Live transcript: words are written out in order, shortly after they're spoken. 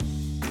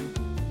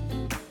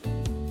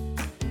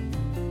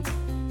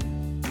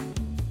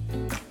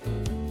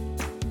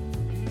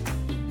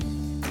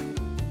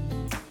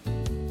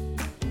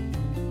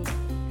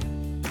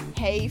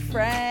Hey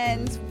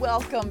friends,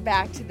 welcome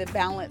back to the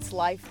Balanced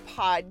Life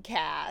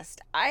Podcast.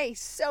 I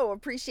so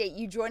appreciate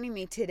you joining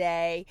me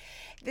today.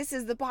 This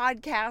is the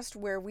podcast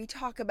where we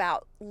talk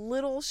about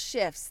little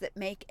shifts that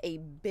make a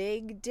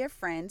big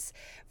difference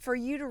for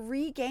you to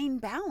regain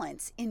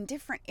balance in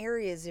different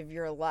areas of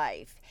your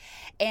life.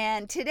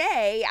 And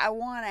today I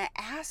want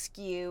to ask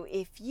you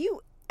if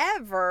you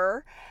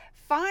ever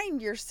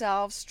find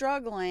yourself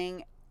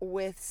struggling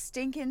with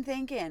stinking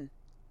thinking.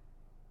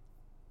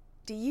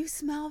 Do you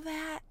smell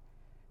that?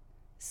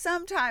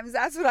 Sometimes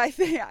that's what I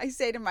think. I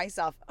say to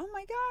myself, oh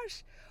my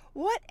gosh,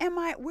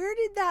 where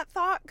did that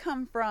thought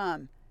come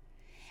from?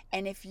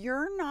 And if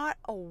you're not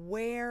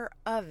aware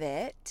of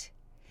it,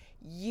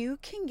 you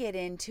can get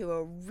into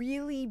a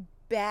really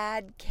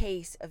bad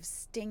case of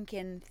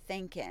stinking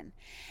thinking.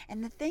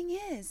 And the thing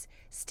is,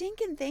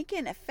 stinking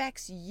thinking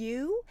affects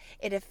you.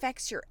 It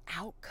affects your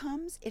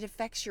outcomes. It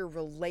affects your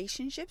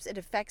relationships. It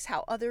affects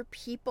how other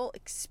people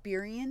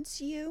experience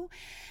you.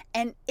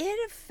 And it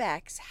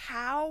affects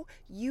how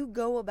you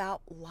go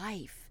about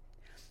life.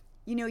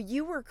 You know,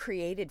 you were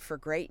created for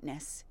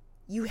greatness.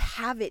 You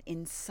have it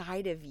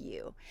inside of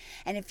you.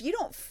 And if you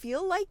don't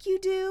feel like you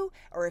do,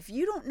 or if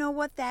you don't know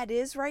what that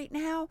is right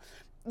now,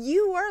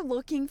 you are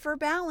looking for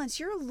balance.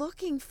 You're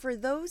looking for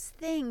those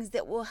things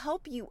that will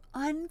help you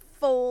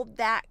unfold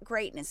that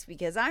greatness,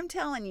 because I'm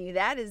telling you,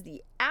 that is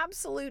the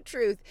absolute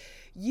truth.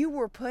 You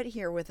were put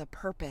here with a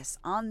purpose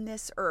on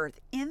this earth,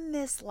 in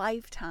this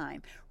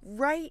lifetime,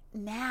 right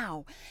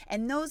now.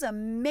 And those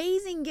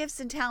amazing gifts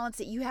and talents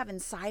that you have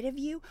inside of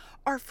you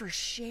are for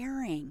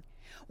sharing.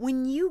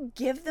 When you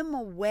give them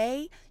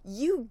away,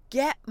 you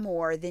get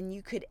more than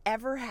you could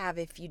ever have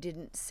if you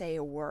didn't say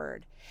a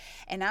word.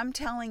 And I'm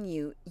telling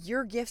you,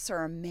 your gifts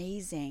are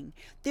amazing.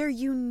 They're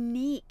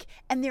unique,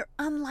 and they're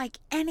unlike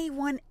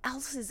anyone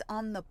else's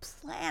on the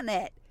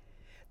planet.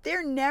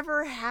 There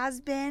never has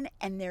been,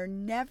 and there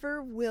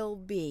never will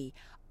be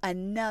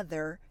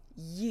another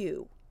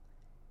you.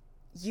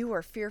 You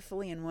are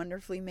fearfully and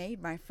wonderfully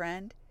made, my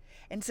friend.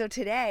 And so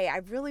today, I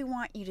really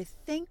want you to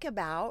think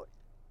about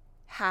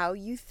how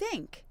you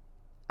think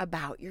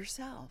about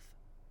yourself.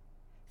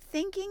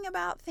 Thinking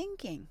about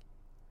thinking.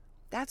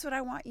 That's what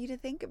I want you to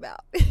think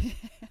about.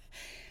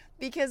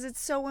 Because it's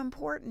so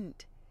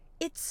important.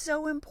 It's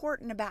so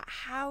important about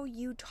how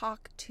you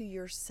talk to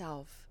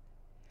yourself.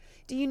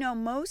 Do you know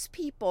most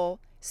people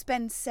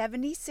spend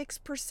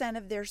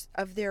 76%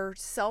 of their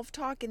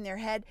self-talk in their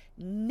head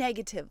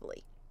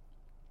negatively?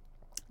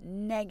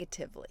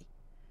 Negatively.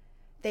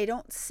 They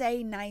don't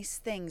say nice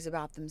things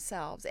about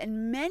themselves.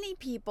 And many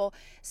people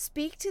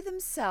speak to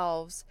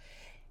themselves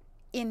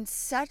in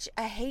such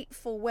a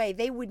hateful way.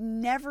 They would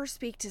never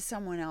speak to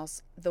someone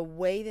else the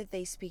way that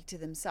they speak to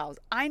themselves.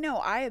 I know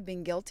I have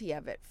been guilty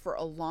of it for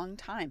a long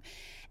time.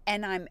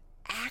 And I'm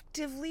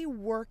actively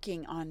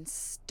working on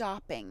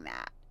stopping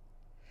that.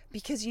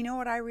 Because you know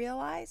what I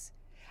realize?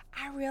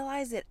 I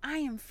realize that I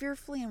am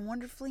fearfully and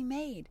wonderfully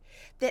made.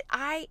 That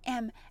I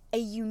am a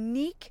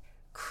unique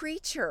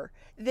creature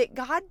that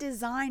God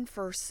designed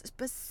for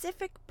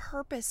specific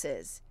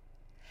purposes.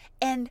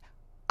 And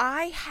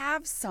I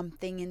have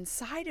something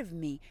inside of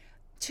me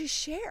to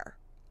share.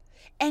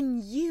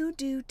 And you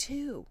do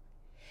too.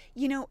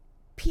 You know,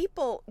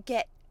 people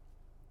get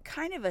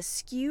kind of a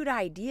skewed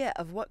idea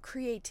of what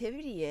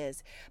creativity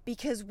is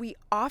because we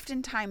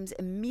oftentimes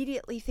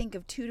immediately think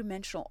of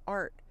two-dimensional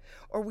art,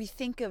 or we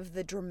think of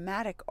the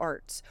dramatic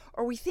arts,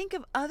 or we think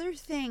of other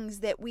things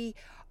that we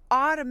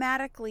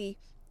automatically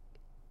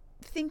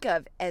think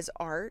of as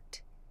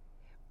art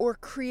or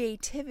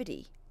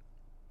creativity.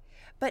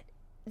 But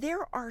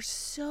there are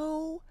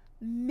so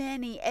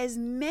many, as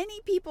many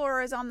people are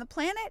as on the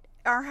planet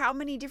are how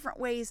many different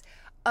ways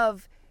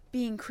of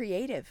being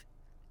creative.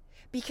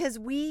 Because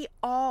we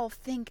all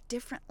think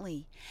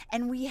differently,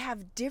 and we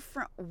have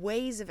different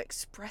ways of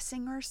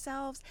expressing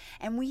ourselves,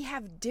 and we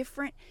have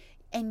different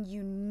and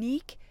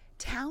unique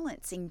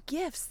talents and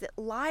gifts that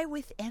lie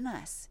within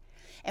us.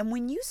 And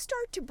when you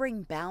start to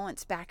bring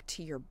balance back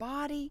to your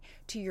body,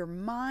 to your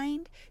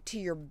mind, to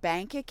your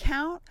bank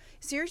account,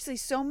 seriously,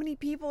 so many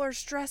people are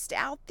stressed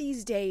out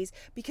these days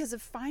because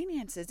of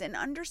finances, and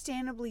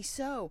understandably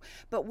so.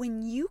 But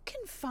when you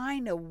can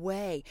find a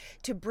way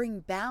to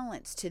bring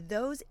balance to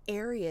those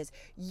areas,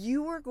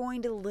 you are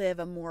going to live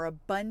a more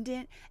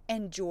abundant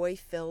and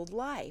joy-filled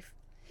life.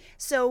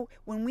 So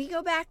when we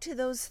go back to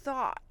those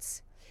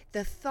thoughts,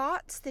 the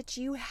thoughts that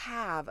you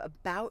have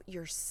about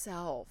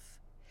yourself,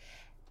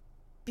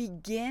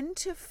 begin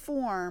to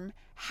form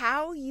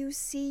how you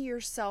see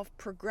yourself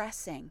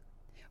progressing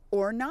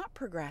or not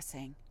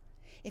progressing.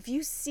 If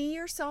you see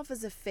yourself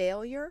as a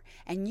failure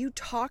and you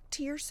talk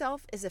to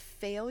yourself as a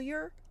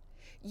failure,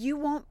 you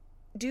won't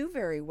do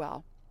very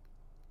well.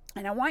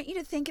 And I want you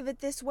to think of it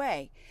this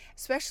way,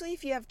 especially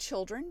if you have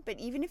children, but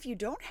even if you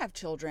don't have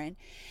children,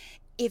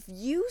 if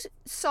you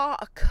saw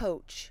a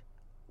coach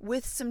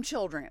with some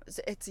children,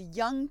 it's a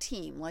young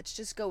team. Let's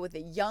just go with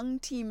a young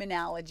team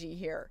analogy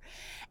here.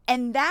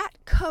 And that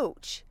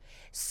coach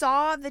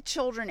saw the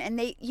children, and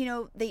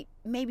they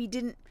maybe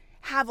didn't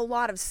have a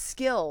lot of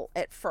skill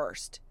at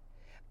first,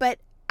 But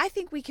I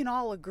think we can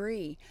all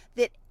agree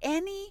that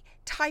any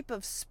type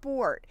of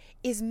sport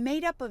is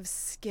made up of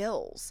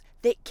skills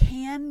that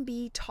can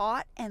be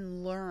taught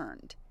and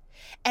learned.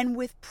 And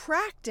with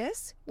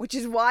practice, which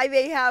is why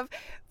they have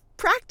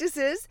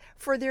practices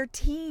for their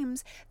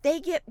teams, they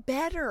get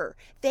better.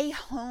 They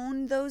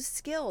hone those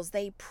skills.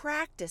 They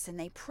practice and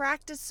they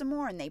practice some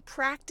more and they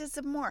practice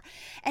some more.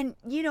 And,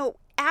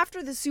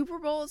 after the Super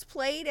Bowl is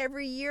played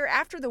every year,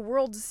 after the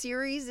World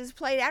Series is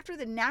played, after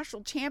the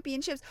national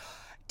championships,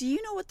 do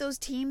you know what those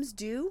teams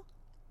do?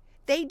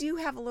 They do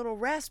have a little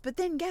rest, but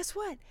then guess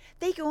what?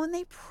 They go and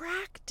they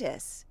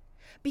practice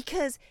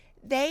because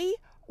they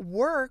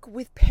work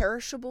with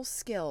perishable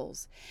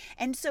skills.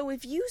 And so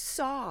if you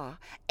saw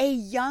a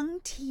young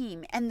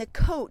team and the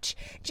coach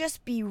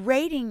just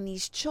berating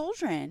these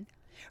children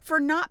for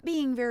not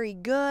being very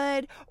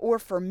good or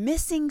for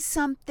missing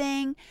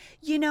something,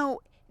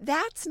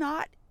 that's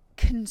not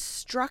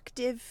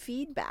constructive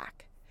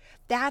feedback.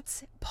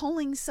 That's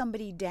pulling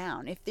somebody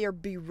down if they're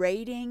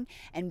berating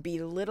and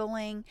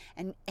belittling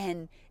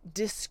and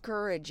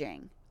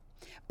discouraging.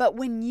 But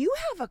when you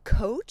have a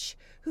coach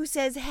who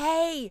says,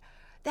 hey,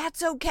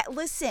 that's okay.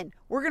 Listen,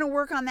 we're going to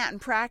work on that in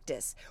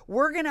practice.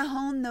 We're going to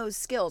hone those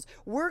skills.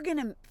 We're going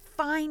to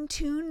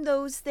fine-tune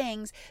those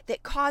things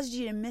that caused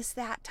you to miss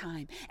that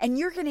time. And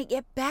you're going to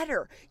get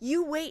better.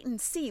 You wait and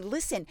see.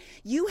 Listen,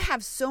 you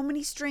have so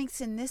many strengths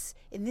in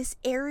this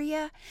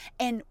area,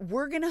 and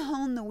we're going to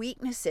hone the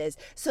weaknesses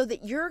so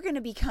that you're going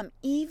to become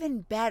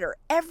even better.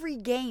 Every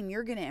game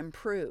you're going to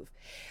improve.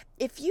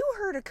 If you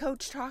heard a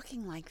coach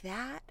talking like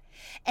that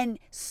and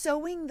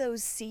sowing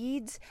those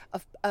seeds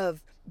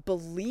of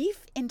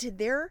belief into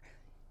their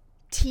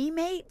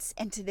teammates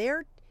and to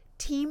their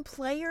team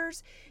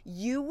players,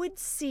 you would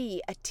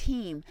see a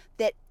team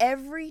that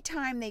every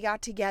time they got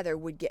together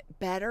would get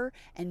better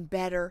and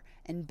better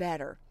and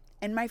better.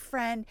 And my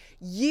friend,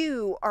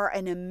 you are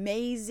an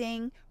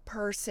amazing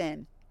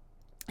person.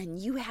 And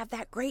you have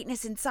that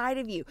greatness inside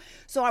of you.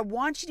 So I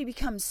want you to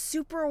become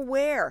super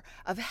aware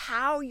of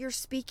how you're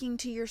speaking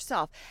to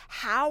yourself.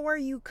 How are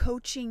you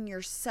coaching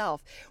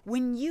yourself?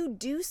 When you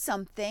do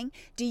something,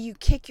 do you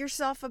kick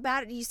yourself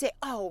about it? Do you say,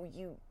 oh,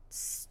 you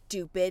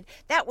stupid,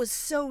 that was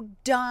so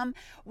dumb?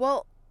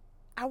 Well,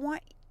 I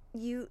want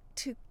you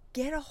to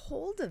get a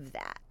hold of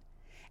that.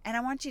 And I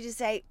want you to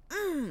say,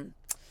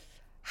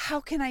 how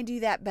can I do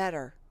that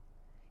better?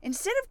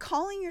 Instead of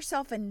calling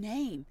yourself a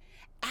name,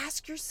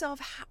 ask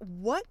yourself,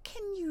 what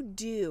can you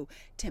do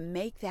to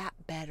make that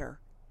better?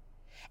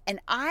 And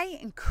I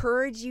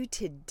encourage you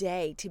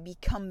today to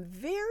become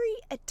very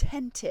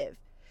attentive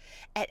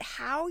at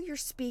how you're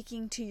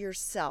speaking to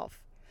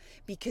yourself,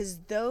 because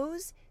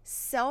those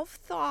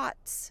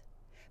self-thoughts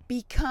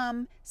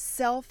become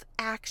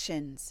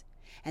self-actions.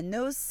 And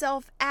those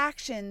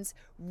self-actions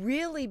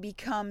really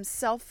become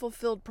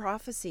self-fulfilled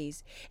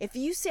prophecies. If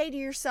you say to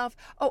yourself,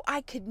 oh,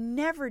 I could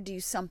never do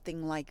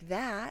something like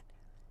that.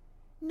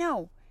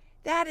 No,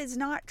 that is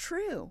not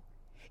true.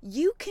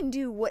 You can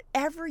do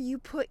whatever you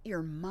put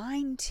your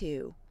mind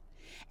to.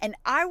 And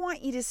I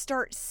want you to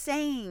start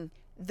saying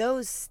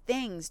those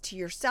things to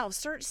yourself.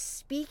 Start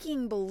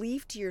speaking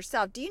belief to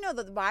yourself. Do you know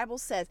that the Bible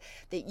says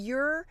that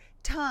your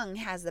tongue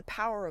has the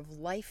power of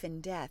life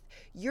and death?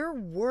 Your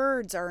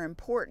words are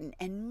important,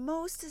 and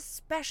most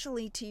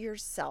especially to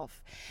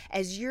yourself.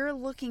 As you're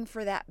looking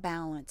for that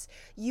balance,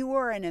 you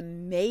are an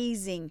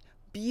amazing,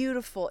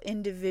 beautiful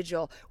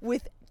individual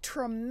with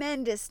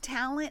tremendous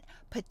talent,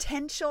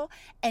 potential,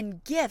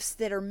 and gifts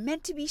that are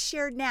meant to be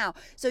shared now.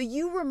 So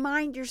you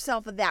remind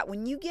yourself of that.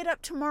 When you get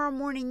up tomorrow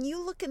morning, you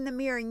look in the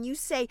mirror and you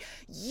say,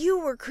 you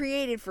were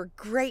created for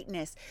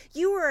greatness.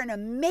 You are an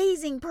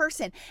amazing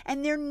person,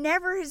 and there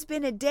never has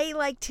been a day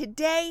like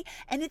today,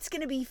 and it's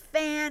going to be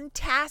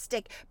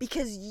fantastic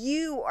because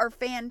you are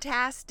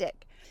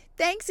fantastic.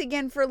 Thanks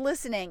again for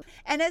listening.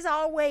 And as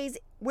always,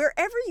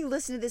 wherever you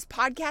listen to this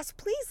podcast,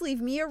 please leave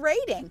me a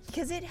rating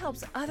because it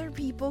helps other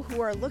people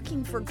who are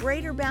looking for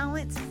greater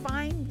balance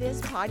find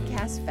this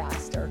podcast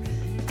faster.